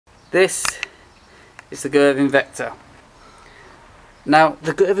This is the Girvin Vector. Now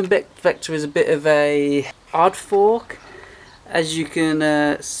the Girvin Vector is a bit of a odd fork, as you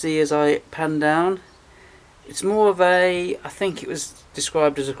can see as I pan down. It's more of a, I think it was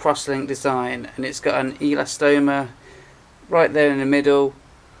described as a Crosslink design, and it's got an Elastomer right there in the middle,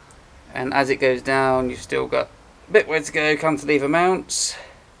 and as it goes down you've still got a bit way to go, cantilever mounts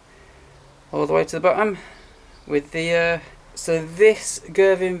all the way to the bottom with the so this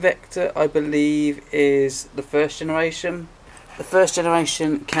Girvin Vector, I believe, is the first generation. The first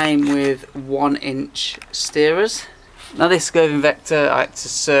generation came with 1-inch steerers. Now this Girvin Vector, I had to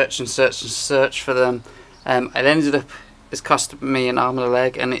search and search and search for them. It ended up, it's cost me an arm and a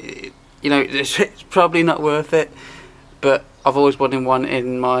leg, and it's probably not worth it, but I've always wanted one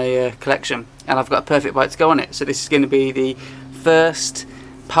in my collection, and I've got a perfect bike to go on it. So this is going to be the first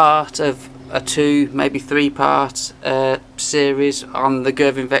part of a 2, maybe 3-part series on the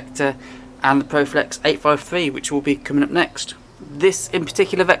Girvin Vector and the Proflex 853, which will be coming up next. This in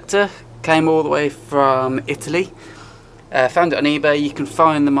particular Vector came all the way from Italy. Found it on eBay. You can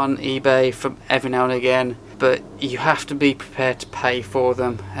find them on eBay from every now and again, but you have to be prepared to pay for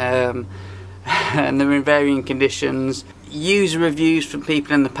them. And they're in varying conditions. User reviews from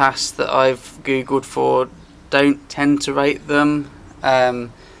people in the past that I've googled for don't tend to rate them,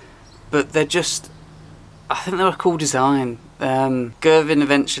 but they're just, I think they're a cool design. Girvin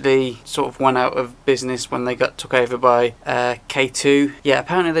eventually sort of went out of business when they got took over by K2. Yeah,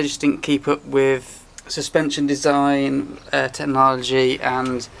 apparently they just didn't keep up with suspension design, technology,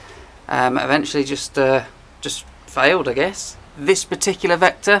 and eventually just failed, I guess. This particular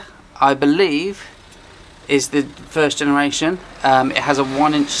Vector, I believe, is the first generation. It has a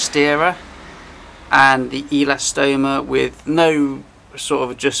 1-inch steerer and the Elastomer with no sort of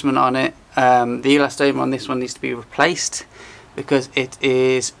adjustment on it. The Elastomer on this one needs to be replaced because it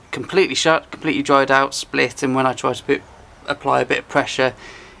is completely shut, completely dried out, split, and when I try to apply a bit of pressure,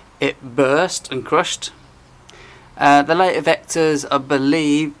 it burst and crushed. The later Vectors, I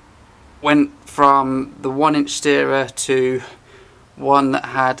believe, went from the 1-inch steerer to one that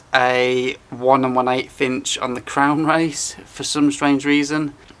had a 1 1/8 inch on the crown race for some strange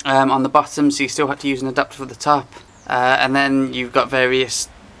reason on the bottom, so you still had to use an adapter for the top. And then you've got various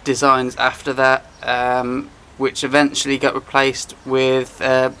designs after that, which eventually got replaced with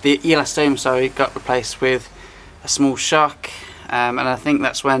the Elastomer, sorry, got replaced with a small shock, and I think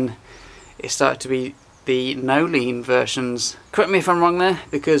that's when it started to be the no-lean versions. Correct me if I'm wrong there,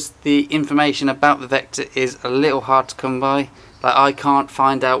 because the information about the Vector is a little hard to come by. Like, I can't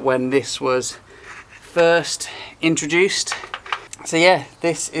find out when this was first introduced. So yeah,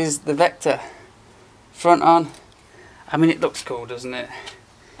 this is the Vector. Front on. I mean, it looks cool, doesn't it?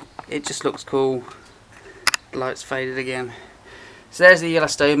 It just looks cool. The light's faded again. So there's the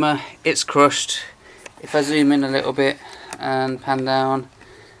Elastomer. It's crushed. If I zoom in a little bit and pan down,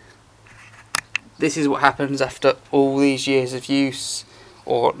 this is what happens after all these years of use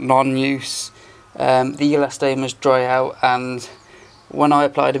or non-use. The Elastomers dry out, and when I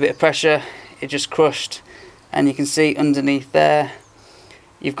applied a bit of pressure, it just crushed. And you can see underneath there,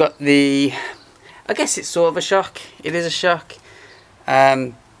 you've got the, I guess it's sort of a shock. It is a shock.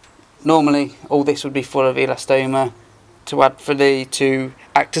 Normally all this would be full of Elastomer to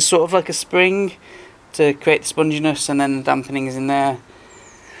act as sort of like a spring to create the sponginess, and then the dampening is in there.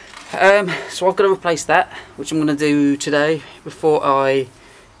 So I've got to replace that, which I'm going to do today before I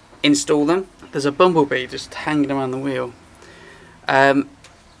install them. There's a bumblebee just hanging around the wheel.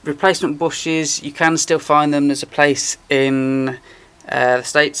 Replacement bushes, you can still find them. There's a place in the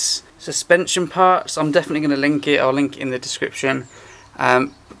States. Suspension parts, I'm definitely going to link it. I'll link it in the description.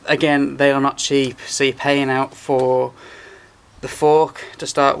 Again, they are not cheap, so you're paying out for the fork to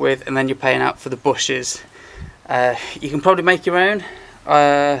start with, and then you're paying out for the bushes. You can probably make your own.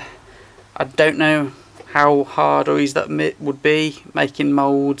 I don't know how hard or easy that would be, making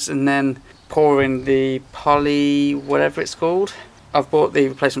moulds and then pouring the poly, whatever it's called. I've bought the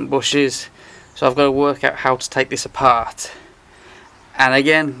replacement bushes, so I've got to work out how to take this apart. And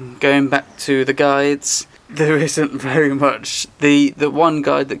again, going back to the guides, there isn't very much. The one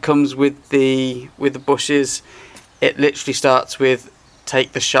guide that comes with the bushes, it literally starts with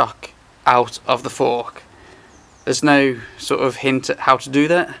take the shock out of the fork. There's no sort of hint at how to do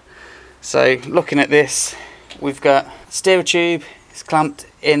that. So looking at this, we've got steerer tube. It's clamped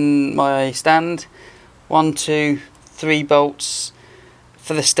in my stand. 1, 2, 3 bolts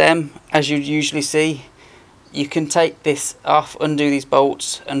for the stem, as you'd usually see. You can take this off, undo these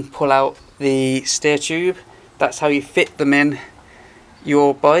bolts, and pull out the steer tube. That's how you fit them in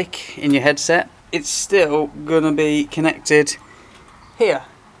your bike, in your headset. It's still gonna be connected here.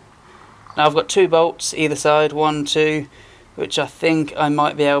 Now I've got 2 bolts either side, 1, 2, which I think I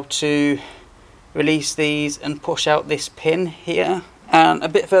might be able to release these and push out this pin here. And a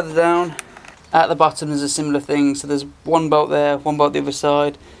bit further down at the bottom there's a similar thing, so there's 1 bolt there, 1 bolt the other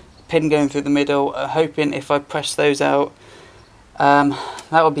side, pin going through the middle. Hoping if I press those out, that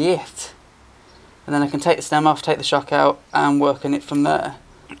will be it. And then I can take the stem off, take the shock out and work on it from there.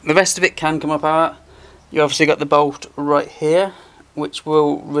 The rest of it can come apart. You obviously got the bolt right here, which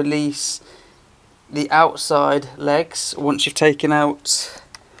will release the outside legs once you've taken out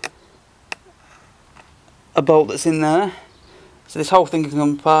a bolt that's in there. So this whole thing can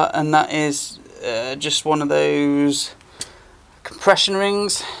come apart, and that is just one of those compression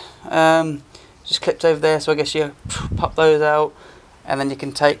rings, just clipped over there. So I guess you pop those out and then you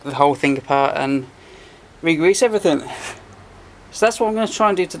can take the whole thing apart and re-grease everything. So that's what I'm going to try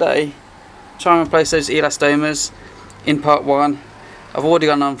and do today. Try and replace those elastomers in part 1. I've already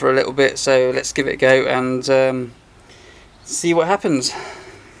gone on for a little bit, so let's give it a go and see what happens.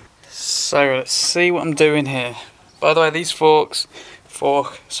 So let's see what I'm doing here. By the way, this fork,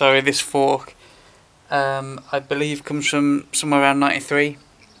 I believe comes from somewhere around 93.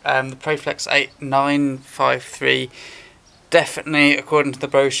 The Proflex 8953 definitely, according to the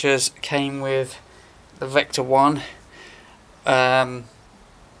brochures, came with the Vector 1.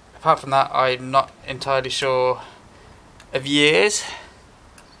 Apart from that, I'm not entirely sure of years,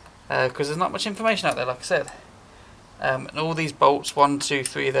 because there's not much information out there, like I said. And all these bolts, 1, 2,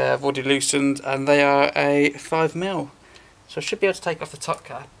 3 there, I've already loosened, and they are a 5mm. So I should be able to take off the top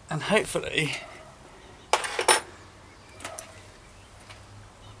cap, and hopefully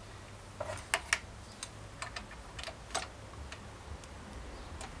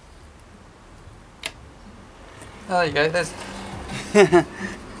there you go, there's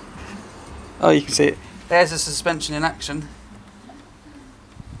oh, you can see it. There's the suspension in action.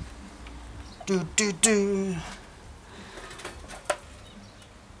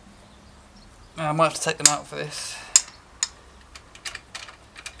 I might have to take them out for this.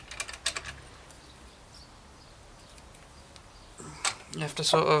 You have to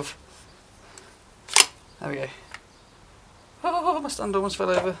sort of, there we go. Oh, my stand almost fell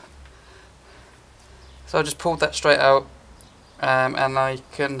over. So I just pulled that straight out, and I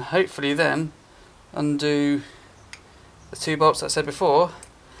can hopefully then undo the 2 bolts that I said before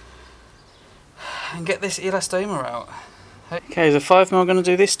and get this elastomer out. Okay, is a 5mm going to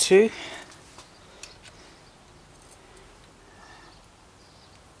do this too?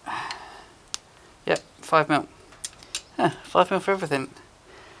 Yep, 5mm. Yeah, 5mm for everything.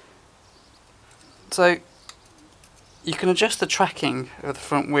 So you can adjust the tracking of the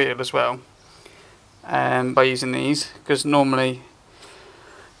front wheel as well by using these, because normally,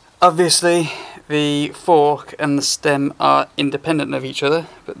 obviously, the fork and the stem are independent of each other,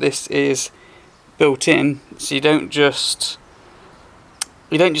 but this is built in, so you don't just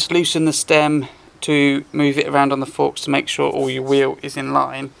loosen the stem to move it around on the forks to make sure all your wheel is in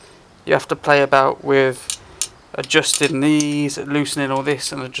line. You have to play about with adjusting these, loosening all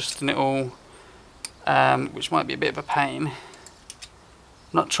this and adjusting it all, which might be a bit of a pain.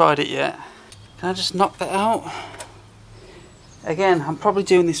 Not tried it yet. Can I just knock that out? Again, I'm probably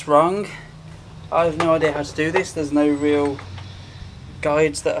doing this wrong. I have no idea how to do this. There's no real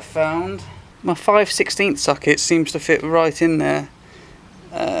guides that I've found. My 5/16 socket seems to fit right in there.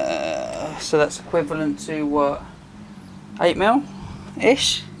 So that's equivalent to what?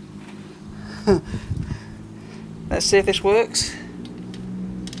 8mm-ish? Let's see if this works.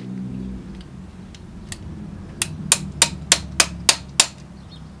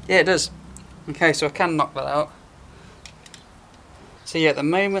 Yeah, it does. Okay, so I can knock that out. So yeah, at the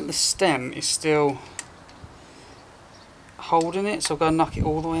moment the stem is still holding it, so I've got to knock it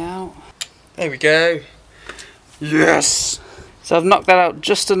all the way out. There we go. Yes! So I've knocked that out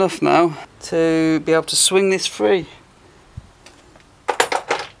just enough now to be able to swing this free.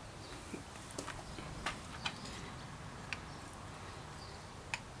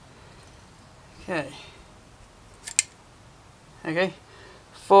 Okay. Okay.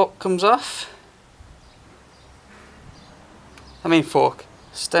 Fork comes off. I mean fork.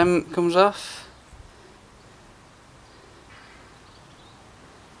 Stem comes off.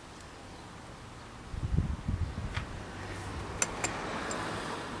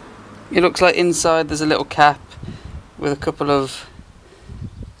 It looks like inside there's a little cap with a couple of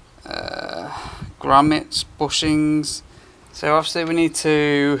grommets, bushings. So obviously we need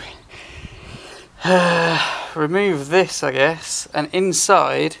to remove this, I guess, and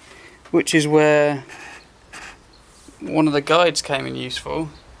inside, which is where one of the guides came in useful,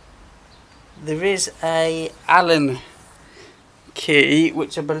 there is a Allen key,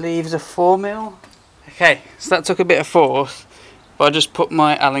 which I believe is a 4mm. Okay, so that took a bit of force, but I just put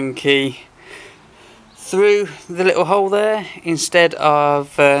my Allen key through the little hole there instead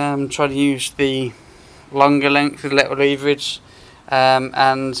of trying to use the longer length with little leverage,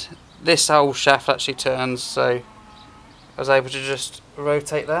 and this whole shaft actually turns, so I was able to just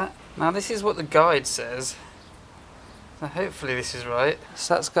rotate that. Now this is what the guide says, so hopefully this is right.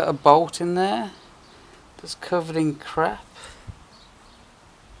 So that's got a bolt in there that's covered in crap.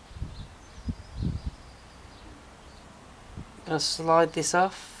 Gonna slide this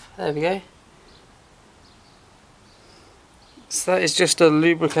off, there we go. So that is just a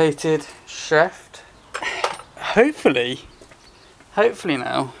lubricated shaft. Hopefully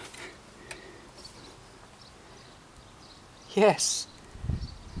now. Yes.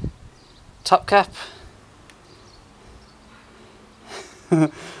 Top cap.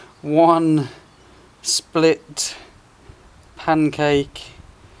 One split pancake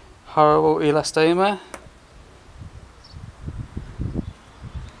horrible elastomer.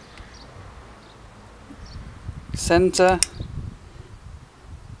 Center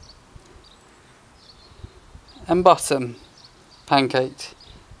and bottom pancake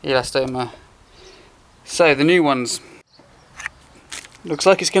elastomer. So the new ones. Looks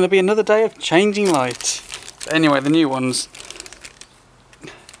like it's going to be another day of changing light. But anyway, the new ones,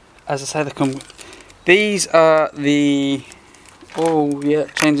 as I say, they come. These are the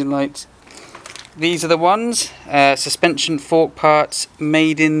changing lights. These are the ones, suspension fork parts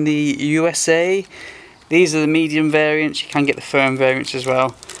made in the USA. These are the medium variants. You can get the firm variants as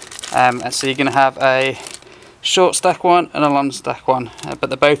well. And so you're going to have a short stack one and a long stack one, but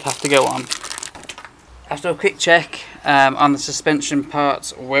they both have to go on. After a quick check on the suspension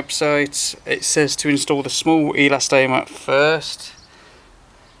parts website, it says to install the small elastomer first.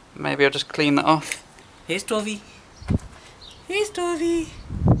 Maybe I'll just clean that off. Here's Dovey. Here's Dovey.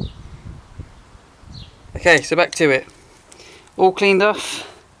 Okay, so back to it. All cleaned off.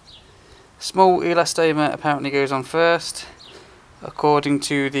 Small elastomer apparently goes on first, according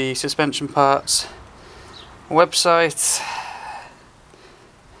to the suspension parts website.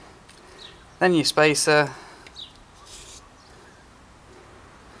 Then your spacer,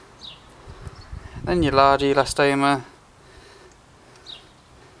 then your large elastomer.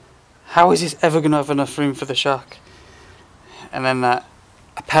 How is this ever going to have enough room for the shock? And then that.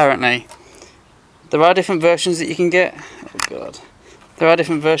 Apparently, there are different versions that you can get. Oh god, there are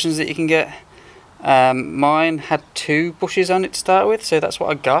different versions that you can get. Mine had 2 bushes on it to start with, so that's what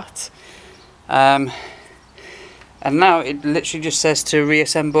I got. And now it literally just says to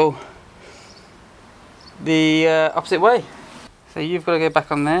reassemble the opposite way. So you've got to go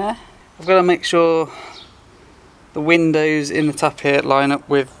back on there. I've got to make sure the windows in the top here line up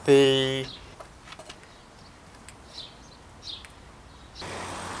with the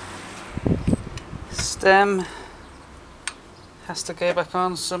stem. Has to go back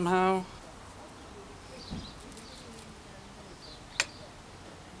on somehow.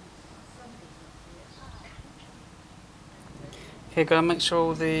 Okay, gotta make sure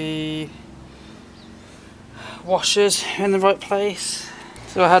all the washers are in the right place.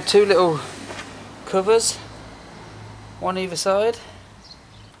 So I had 2 little covers, one either side.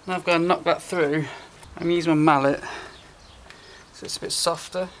 Now I've got to knock that through. I'm using my mallet so it's a bit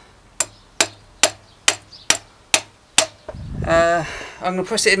softer. I'm going to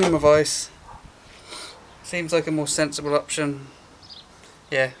press it in with my vice. Seems like a more sensible option.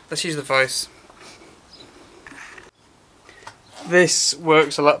 Yeah, let's use the vice. This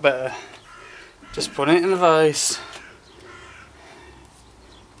works a lot better. Just put it in the vice.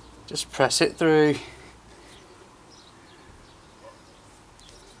 Just press it through.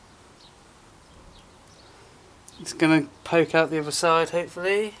 It's going to poke out the other side,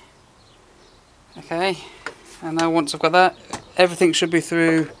 hopefully. Okay, and now once I've got that, everything should be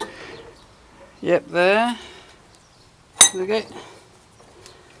through. Yep, there. There we go.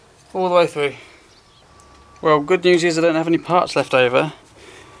 All the way through. Well, good news is I don't have any parts left over.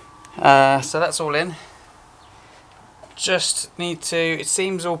 So that's all in. Just need to, it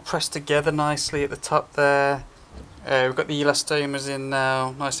seems all pressed together nicely at the top there. We've got the elastomers in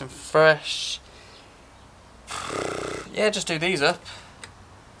now, nice and fresh. Yeah, just do these up.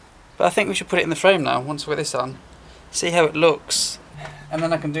 But I think we should put it in the frame now, once we've got this on. See how it looks. And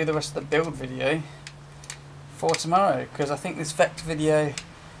then I can do the rest of the build video for tomorrow, because I think this Vector video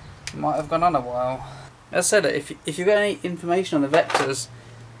might have gone on a while. As I said, if you've got any information on the Vectors,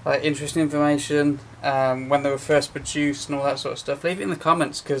 like interesting information, when they were first produced and all that sort of stuff, leave it in the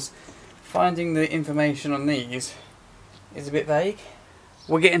comments, because finding the information on these is a bit vague.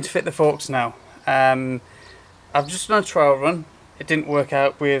 We're getting to fit the forks now. I've just done a trial run it didn't work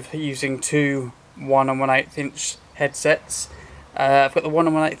out with using two 1 1/8 inch headsets. I've got the 1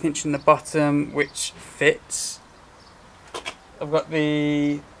 1/8 inch in the bottom, which fits. I've got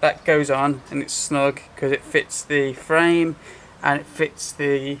that goes on and it's snug because it fits the frame and it fits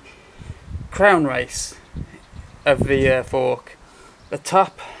the crown race of the fork. The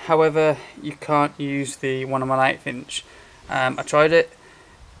top, however, you can't use the 1 1/8 inch. I tried it.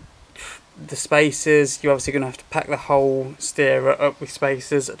 The spacers, you're obviously going to have to pack the whole steerer up with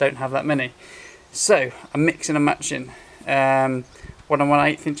spacers. I don't have that many. So I'm mixing and matching. 1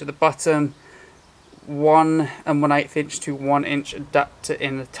 1/8 inch at the bottom, 1 1/8 inch to 1 inch adapter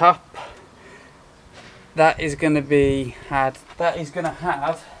in the top. That is going to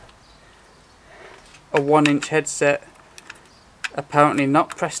have a 1 inch headset apparently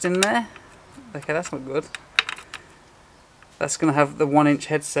not pressed in there. Okay, that's not good. That's going to have the 1 inch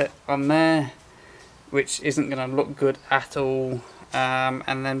headset on there, which isn't going to look good at all.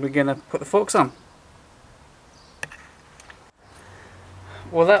 And then we're going to put the forks on.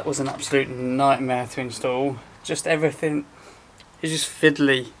 Well, that was an absolute nightmare to install. Just everything is just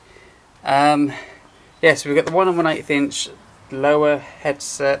fiddly. Yeah, so we've got the 1 1/8 inch lower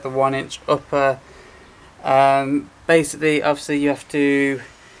headset, the 1 inch upper. Basically, obviously, you have to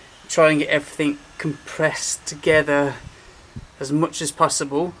try and get everything compressed together as much as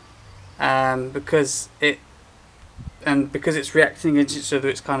possible, because it's reacting against each other,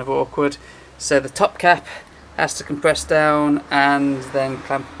 it's kind of awkward. So the top cap has to compress down and then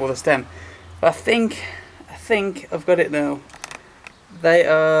clamp up all the stem. But I think I've got it now. They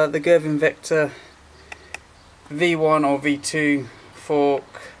are the Girvin Vector V1 or V2 fork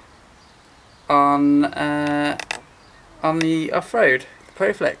on the off-road, the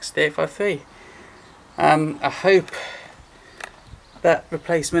Proflex, the 853. I hope that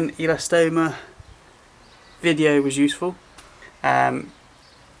replacement Elastomer video was useful.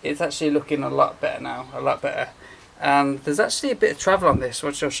 It's actually looking a lot better now, a lot better. And there's actually a bit of travel on this,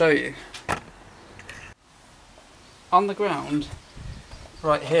 which I'll show you. On the ground,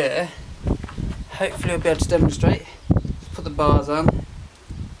 right here, hopefully I'll be able to demonstrate. Let's put the bars on.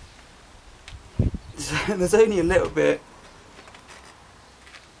 There's only a little bit,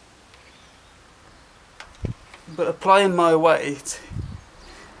 but applying my weight,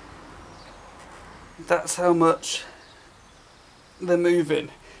 that's how much they're moving.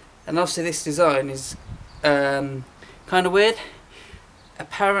 And obviously this design is kind of weird.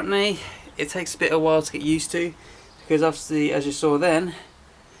 Apparently it takes a bit of a while to get used to, because obviously as you saw then,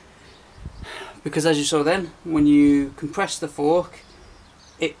 when you compress the fork,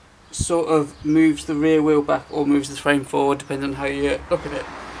 it sort of moves the rear wheel back or moves the frame forward, depending on how you look at it.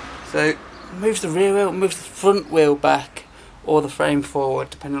 So moves the rear wheel, moves the front wheel back or the frame forward,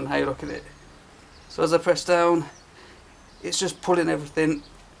 depending on how you look at it. So as I press down, it's just pulling everything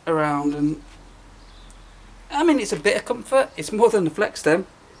around, and I mean, it's a bit of comfort. It's more than the flex stem.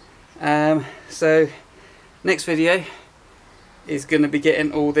 So next video is going to be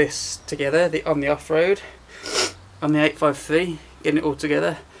getting all this together on the off-road, on the 853, getting it all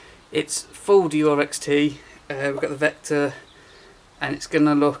together. It's full Dior XT. We've got the Vector, and it's going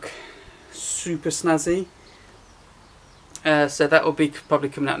to look super snazzy. So that will be probably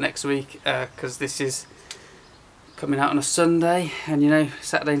coming out next week, because this is coming out on a Sunday, and you know,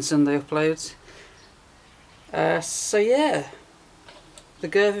 Saturday and Sunday uploads. So yeah, the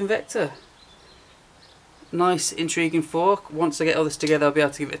Girvin Vector. Nice, intriguing fork. Once I get all this together, I'll be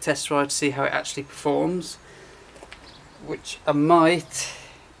able to give it a test ride to see how it actually performs, which I might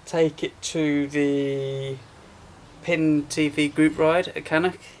take it to the Pin TV group ride at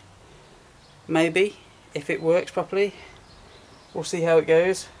Cannock. Maybe, if it works properly. We'll see how it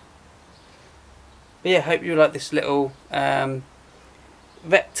goes. But yeah, hope you like this little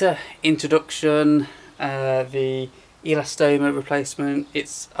Vector introduction, the Elastomer replacement.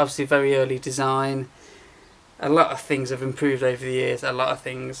 It's obviously very early design. A lot of things have improved over the years, a lot of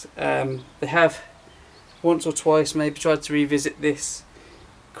things. They have once or twice maybe tried to revisit this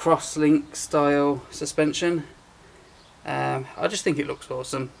Crosslink style suspension. I just think it looks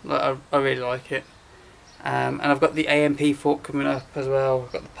awesome. Like, I really like it. And I've got the AMP fork coming up as well.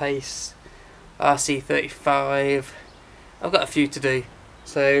 I've got the Pace RC35. I've got a few to do.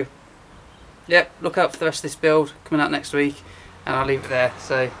 So yep, look out for the rest of this build coming out next week, and I'll leave it there.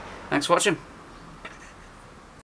 So thanks for watching.